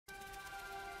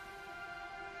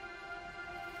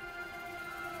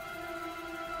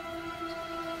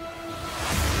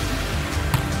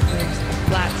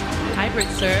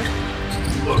favorite serve.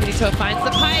 Michieletto finds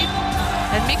the pipe,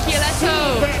 and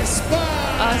Michieletto,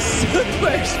 a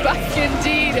super spike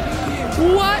indeed.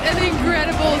 What an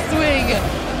incredible swing.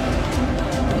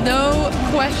 No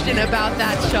question about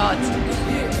that shot.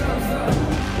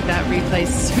 That replay,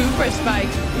 super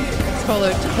spike.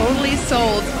 Polo totally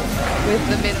sold with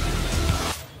the mid.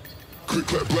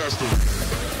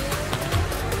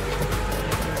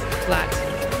 Flat.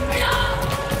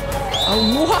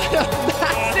 Oh, what a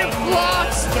massive block!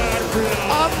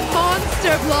 A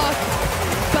monster block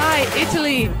by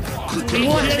Italy.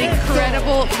 What an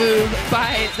incredible move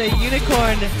by the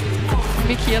unicorn.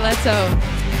 Michieletto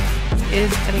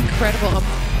is an incredible,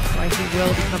 why he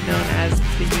will become known as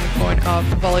the unicorn of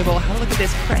volleyball. Have a look at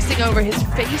this, pressing over. His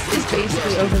face is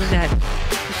basically over the net.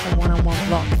 It's a one-on-one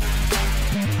block.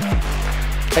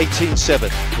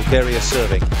 18-7, Bulgaria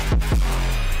serving.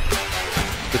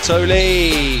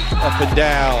 Vitoli, up and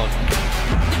down.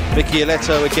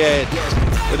 Michieletto again.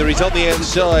 Whether he's on the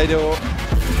outside or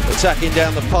attacking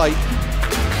down the pipe,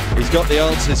 he's got the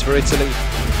answers for Italy.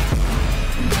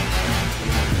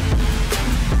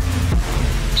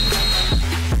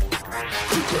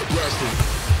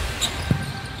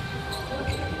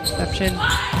 Reception.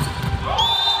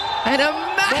 And a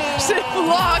massive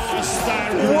block!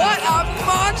 What a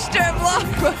monster block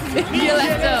from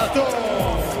Michieletto!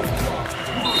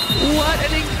 What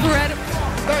an incredible,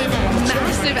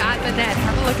 massive at the net.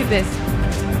 Have a look at this.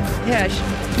 Yeah,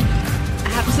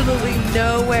 absolutely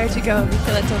nowhere to go.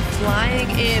 Michieletto flying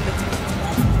in.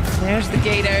 There's the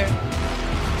gator.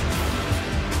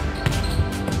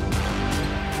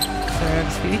 Serve.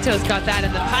 Spirito's got that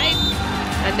in the pipe.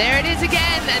 And there it is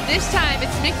again. And this time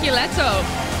it's Michieletto.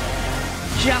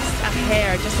 Just a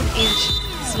hair, just an inch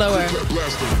slower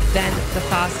than the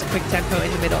fast, quick tempo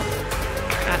in the middle.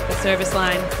 At the service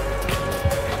line.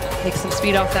 Take some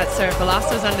speed off that serve.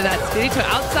 Velasco's under that. Spirito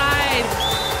outside.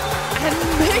 And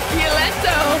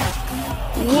Michieletto.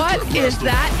 What is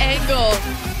that angle?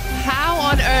 How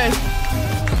on earth?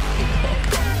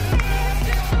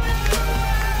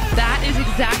 That is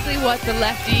exactly what the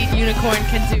lefty unicorn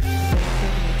can do.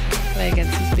 Play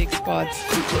against these big squads.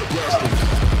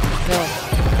 Still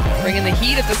bringing the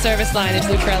heat at the service line is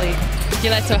Lucarelli.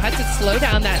 Michieletto had to slow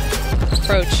down that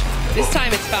approach. This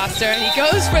time it's faster, and he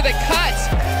goes for the cut.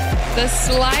 The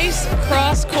slice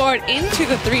cross court into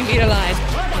the 3-meter line.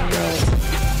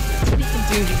 That's what he can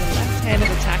do. He's a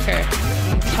left-handed attacker.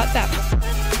 He can cut that.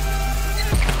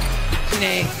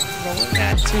 Janae rolling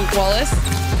that to Wallace.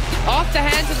 Off the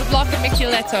hands of the blocker,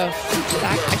 Michieletto.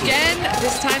 Back again,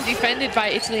 this time defended by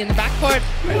Italy in the backcourt.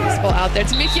 This ball out there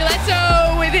to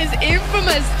Michieletto with his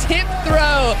infamous tip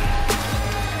throw.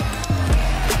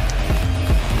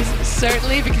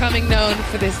 Certainly becoming known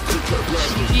for this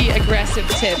cheeky, aggressive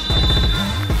tip.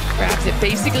 Grabs it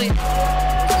basically.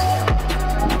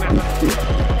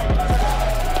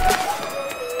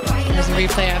 There's a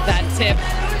replay of that tip.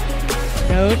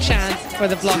 No chance for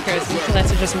the blockers.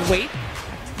 Michieletto just wait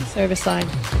to the service line.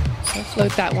 He'll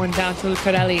float that one down to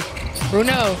Lucarelli.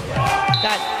 Bruno,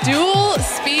 that dual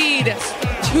speed.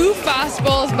 2 fast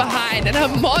balls behind and a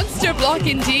monster block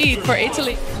indeed for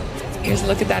Italy. Here's a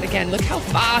look at that again. Look how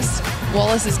fast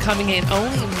Wallace is coming in.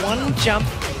 Only 1 jump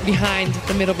behind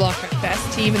the middle blocker.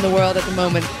 Best team in the world at the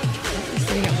moment. He's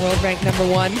sitting at world rank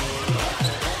 #1.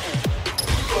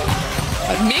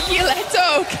 But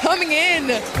Michieletto coming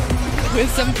in with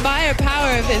some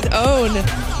firepower of his own.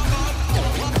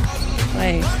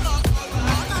 Play.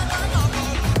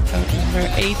 Number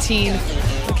 18.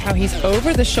 Look how he's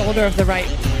over the shoulder of the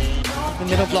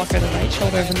middle blocker, the right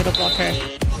shoulder of the middle blocker.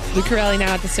 Lucarelli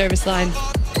now at the service line.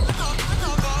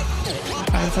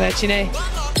 Fine for that, Chine.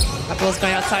 That ball's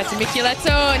going outside to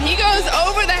Michieletto, and he goes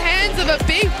over the hands of a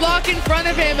big block in front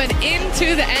of him and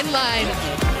into the end line.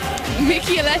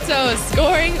 Michieletto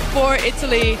scoring for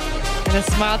Italy, and a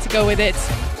smile to go with it.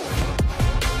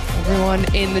 Everyone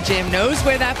in the gym knows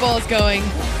where that ball is going.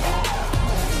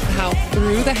 How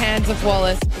through the hands of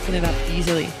Wallace, picking it up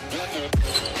easily.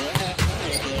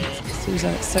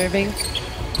 Souza serving.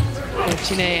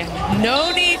 Chine,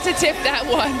 no need to tip that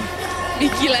one.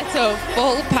 Michieletto,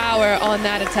 full power on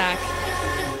that attack.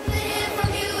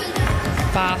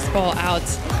 Fastball out.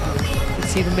 You can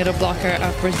see the middle blocker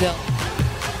of Brazil.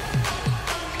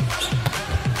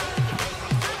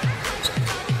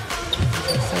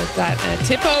 So that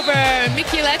tip over.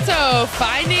 Michieletto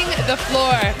finding the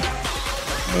floor.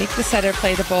 Make the setter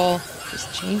play the ball.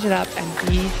 Just change it up and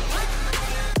be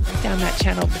right down that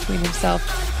channel between himself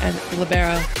and the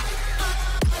libero.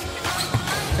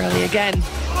 Early again.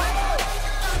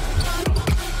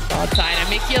 Outside of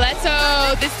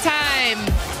Michieletto this time.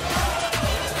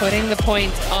 putting the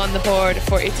point on the board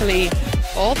for Italy.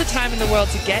 All the time in the world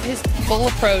to get his full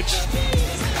approach.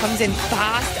 Comes in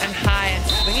fast and high and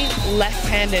swinging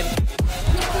left-handed.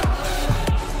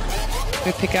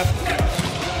 Good pickup.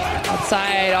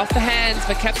 Outside, off the hands,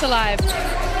 but kept alive.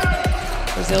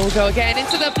 Brazil will go again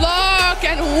into the block,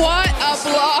 and what a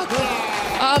block!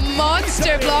 A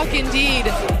monster block indeed.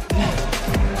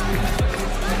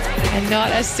 And not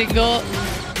a single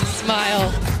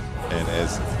smile. And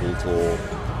as Vultor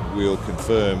will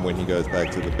confirm when he goes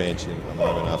back to the bench in a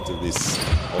moment after this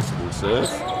possible serve.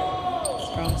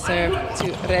 Strong serve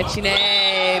to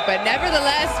Recine, but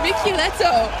nevertheless,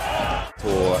 Michieletto.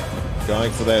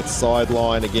 Going for that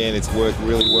sideline again, it's worked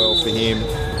really well for him.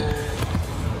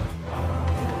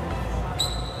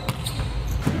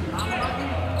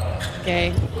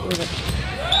 Okay, with a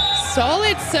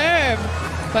solid serve,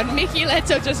 but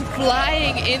Michieletto just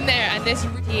flying in there, and this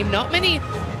team, not many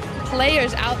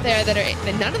players out there that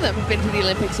are, none of them have been to the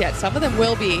Olympics yet. Some of them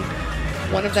will be.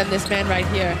 One of them, this man right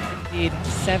here. Indeed,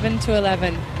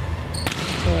 7-11.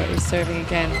 Tor is serving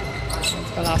again.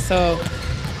 Galasso.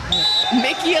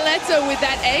 Michieletto with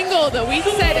that angle that we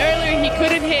said earlier he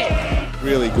couldn't hit.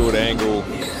 Really good angle.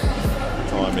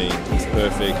 Timing is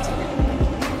perfect.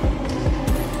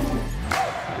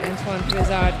 Antoine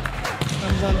Blizzard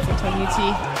comes on for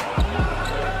Tonuti.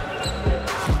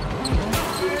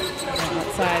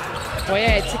 Outside.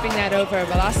 Boye tipping that over.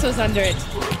 Velasco's under it.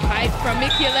 Pipe from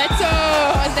Michieletto.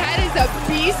 And that is a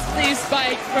beastly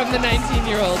spike from the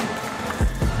 19-year-old.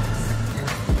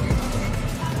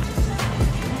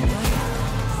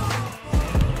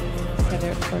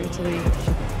 For Italy.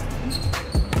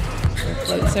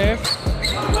 Float serve.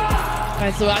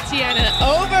 Finds Luati and an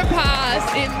overpass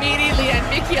immediately, and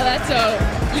Michieletto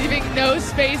leaving no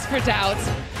space for doubt.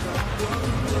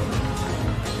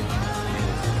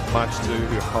 Much too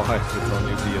high for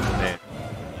Tonuti in the net.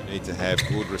 You need to have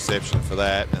good reception for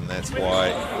that, and that's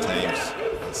why teams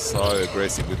are so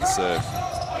aggressive with the serve.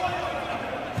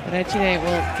 Recine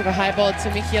will give a high ball to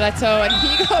Michieletto, and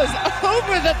he goes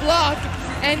over the block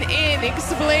and in.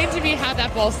 Explain to me how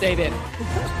that ball stayed in.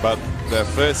 But the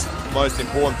first most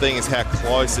important thing is how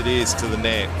close it is to the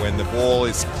net. When the ball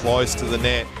is close to the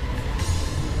net,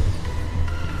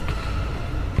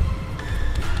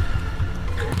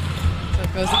 so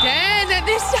it goes again, and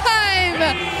this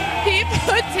time he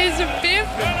puts his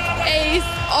 5th ace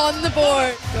on the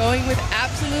board. Going with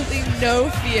absolutely no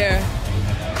fear.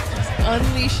 Just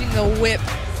unleashing the whip.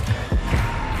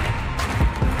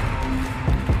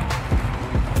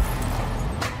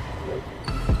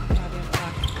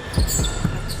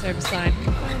 Service line.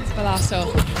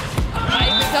 Velasco.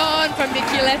 Pipe is on from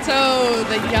Michieletto,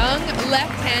 the young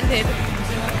left-handed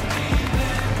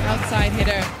outside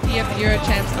hitter. He of the Euro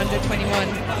champs under 21.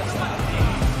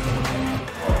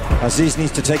 Aziz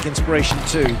needs to take inspiration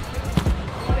too.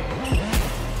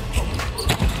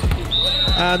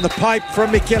 And the pipe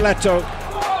from Michieletto.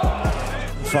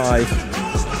 5.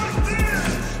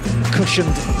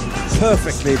 Cushioned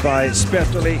perfectly by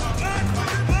Spertoli.